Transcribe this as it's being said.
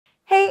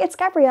it's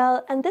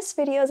Gabrielle, and this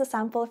video is a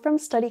sample from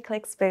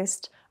Studyclix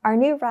Boost, our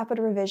new rapid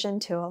revision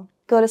tool.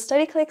 Go to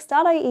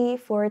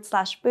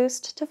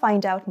studyclix.ie/boost to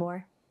find out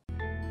more.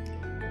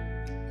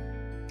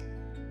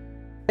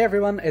 Hey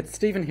everyone, it's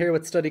Stephen here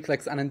with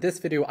Studyclix, and in this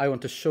video I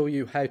want to show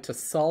you how to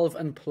solve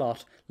and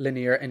plot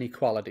linear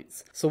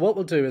inequalities. So what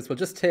we'll do is we'll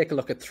just take a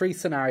look at three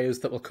scenarios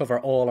that will cover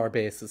all our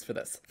bases for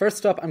this.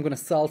 First up, I'm going to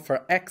solve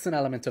for x an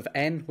element of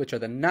n, which are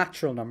the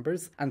natural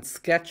numbers, and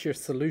sketch your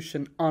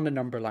solution on a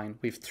number line.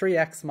 We've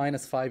 3x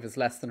minus 5 is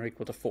less than or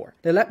equal to 4.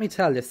 Now let me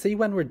tell you, see,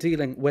 when we're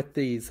dealing with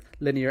these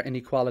linear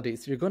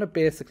inequalities, you're going to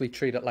basically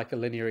treat it like a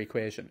linear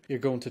equation. You're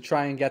going to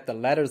try and get the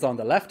letters on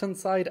the left hand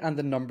side and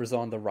the numbers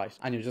on the right,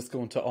 and you're just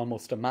going to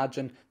almost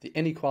imagine the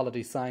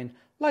inequality sign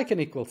like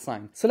an equal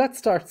sign. So let's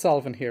start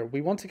solving here.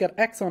 We want to get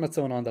x on its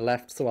own on the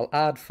left, so I'll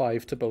add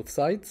 5 to both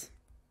sides.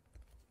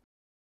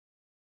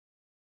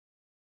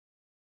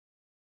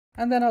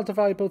 And then I'll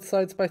divide both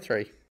sides by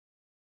 3.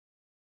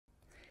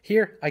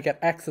 Here I get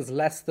x is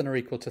less than or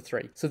equal to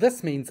 3. So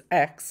this means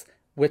x,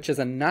 which is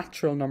a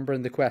natural number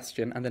in the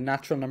question, and the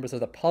natural numbers are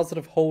the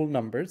positive whole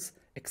numbers,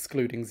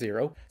 excluding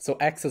 0. So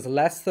x is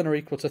less than or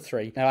equal to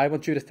 3. Now I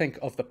want you to think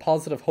of the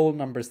positive whole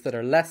numbers that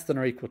are less than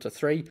or equal to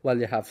 3. Well,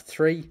 you have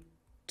 3,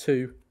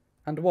 2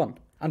 and 1.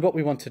 And what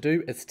we want to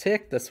do is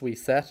take this wee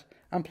set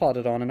and plot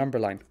it on a number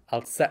line.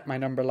 I'll set my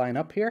number line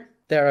up here.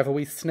 There I have a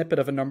wee snippet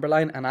of a number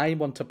line, and I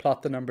want to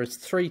plot the numbers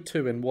 3,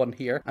 2 and 1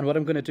 here. And what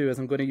I'm going to do is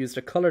I'm going to use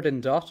the coloured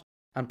in dot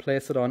and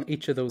place it on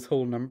each of those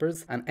whole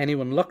numbers, and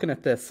anyone looking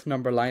at this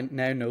number line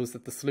now knows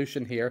that the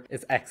solution here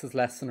is x is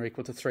less than or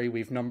equal to 3.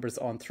 We've numbers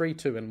on 3,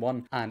 2 and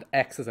 1, and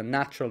x is a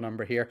natural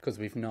number here because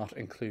we've not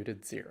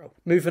included 0.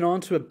 Moving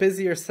on to a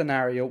busier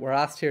scenario, we're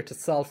asked here to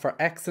solve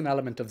for x an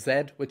element of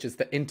z, which is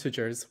the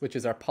integers, which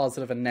is our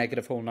positive and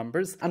negative whole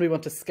numbers, and we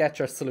want to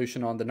sketch our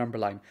solution on the number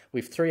line.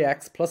 We've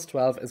 3x plus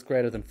 12 is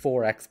greater than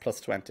 4x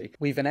plus 20.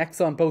 We've an x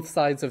on both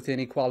sides of the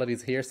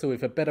inequalities here, so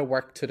we've a bit of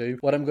work to do.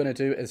 What I'm going to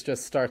do is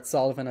just start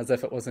solving as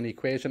if it was an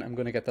equation. I'm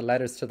going to get the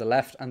letters to the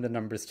left and the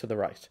numbers to the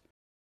right.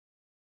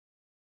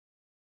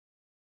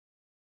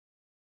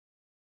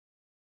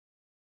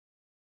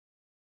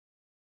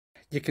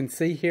 You can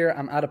see here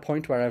I'm at a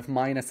point where I have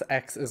minus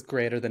x is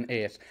greater than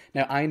 8.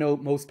 Now I know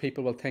most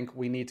people will think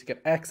we need to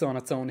get x on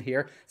its own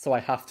here, so I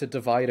have to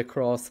divide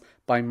across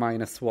by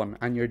minus 1.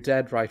 And you're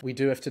dead right, we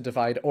do have to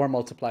divide or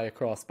multiply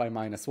across by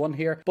minus 1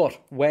 here. But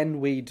when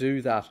we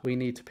do that, we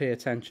need to pay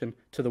attention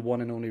to the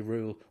one and only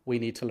rule we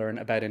need to learn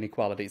about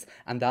inequalities.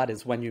 And that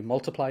is when you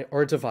multiply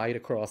or divide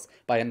across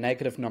by a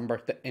negative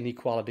number, the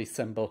inequality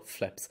symbol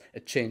flips.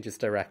 It changes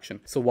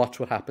direction. So watch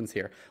what happens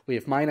here. We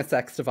have minus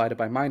x divided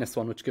by minus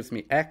 1, which gives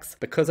me x.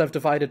 Because I've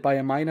divided by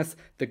a minus,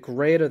 the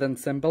greater than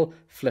symbol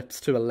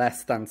flips to a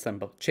less than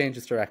symbol,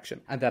 changes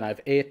direction. And then I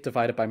have 8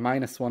 divided by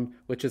minus 1,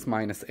 which is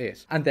minus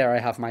 8. And there I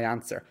have my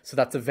answer. So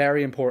that's a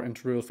very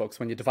important rule, folks.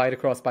 When you divide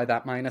across by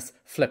that minus,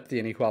 flip the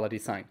inequality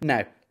sign.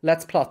 Now,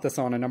 let's plot this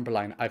on a number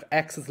line. I have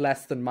x is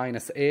less than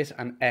minus 8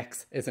 and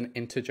x is an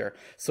integer.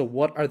 So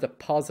what are the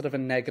positive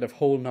and negative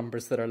whole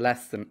numbers that are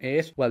less than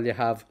 8? Well, you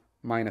have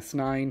minus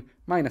 9,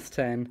 minus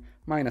 10,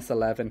 minus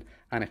 11,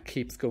 and it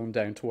keeps going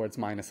down towards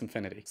minus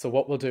infinity. So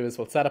what we'll do is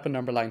we'll set up a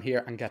number line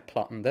here and get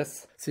plotting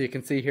this. So you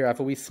can see here I have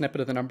a wee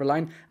snippet of the number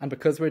line, and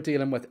because we're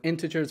dealing with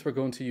integers, we're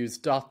going to use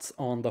dots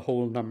on the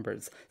whole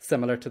numbers,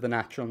 similar to the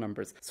natural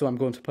numbers. So I'm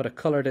going to put a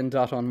coloured in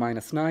dot on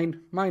minus 9,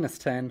 minus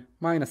 10,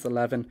 minus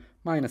 11,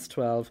 minus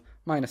 12,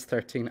 minus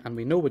 13, and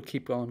we know we'd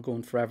keep on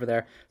going forever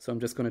there, so I'm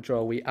just going to draw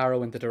a wee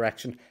arrow in the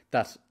direction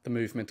that the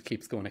movement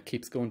keeps going. It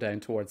keeps going down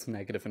towards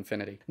negative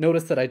infinity.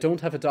 Notice that I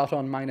don't have a dot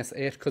on minus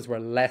 8 because we're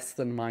less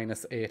than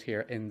minus 8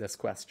 here in this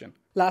question.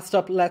 Last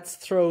up, let's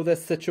throw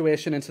this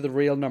situation into the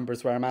real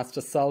numbers, where I'm asked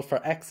to solve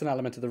for x an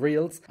element of the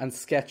reals and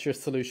sketch your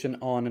solution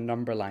on a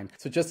number line.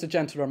 So just a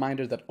gentle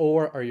reminder that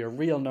or your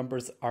real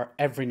numbers are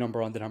every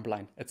number on the number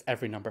line. It's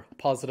every number.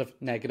 Positive,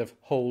 negative,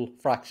 whole,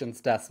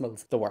 fractions,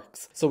 decimals, the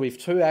works. So we've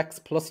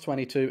 2x plus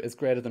 22 is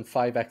greater than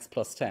 5x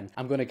plus 10.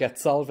 I'm going to get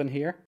solving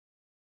here.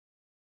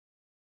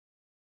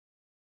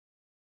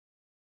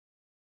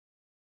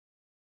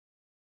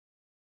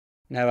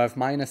 Now I have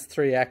minus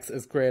 3x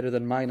is greater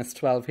than minus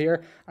 12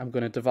 here. I'm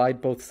going to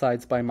divide both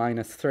sides by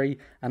minus 3,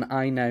 and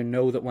I now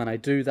know that when I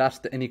do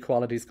that, the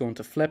inequality is going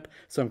to flip.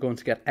 So I'm going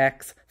to get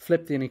x,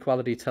 flip the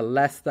inequality to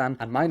less than,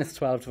 and minus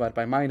 12 divided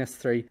by minus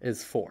 3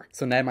 is 4.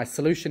 So now my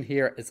solution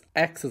here is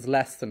x is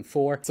less than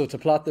 4. So to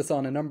plot this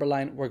on a number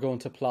line, we're going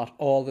to plot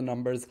all the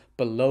numbers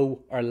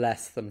below or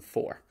less than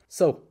 4.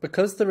 So,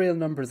 because the real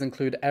numbers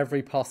include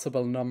every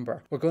possible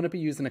number, we're going to be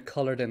using a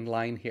coloured in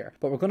line here.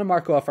 But we're going to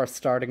mark off our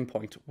starting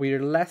point.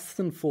 We're less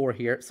than 4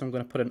 here, so I'm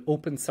going to put an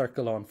open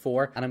circle on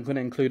 4, and I'm going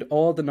to include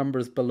all the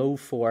numbers below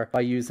 4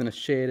 by using a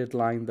shaded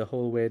line the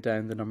whole way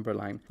down the number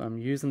line. So I'm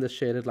using the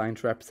shaded line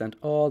to represent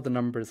all the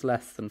numbers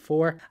less than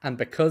 4, and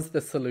because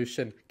the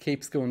solution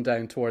keeps going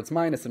down towards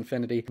minus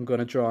infinity, I'm going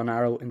to draw an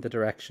arrow in the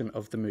direction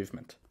of the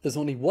movement. There's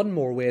only one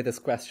more way this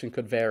question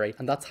could vary,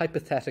 and that's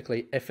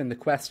hypothetically if in the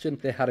question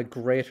they had a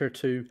greater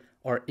to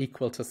or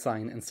equal to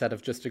sign instead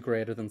of just a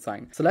greater than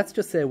sign. So let's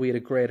just say we had a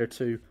greater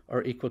to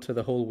or equal to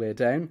the whole way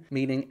down,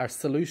 meaning our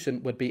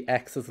solution would be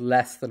x is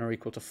less than or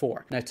equal to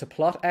 4. Now to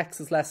plot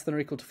x is less than or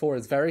equal to 4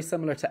 is very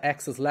similar to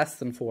x is less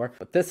than 4,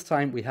 but this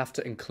time we have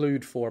to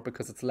include 4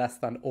 because it's less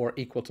than or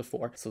equal to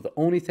 4. So the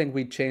only thing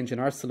we'd change in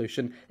our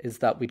solution is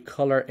that we'd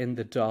colour in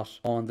the dot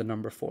on the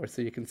number 4.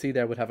 So you can see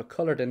there we'd have a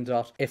coloured in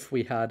dot if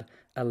we had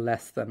a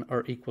less than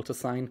or equal to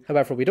sign.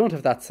 However, we don't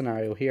have that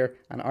scenario here,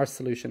 and our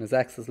solution is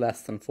x is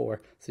less than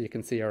 4, so you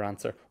can see our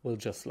answer will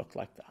just look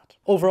like that.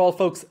 Overall,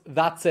 folks,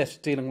 that's it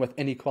dealing with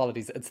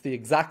inequalities. It's the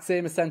exact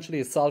same essentially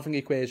as solving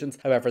equations.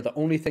 However, the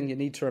only thing you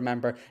need to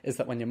remember is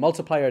that when you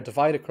multiply or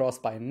divide across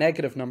by a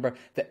negative number,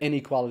 the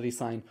inequality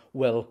sign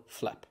will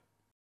flip.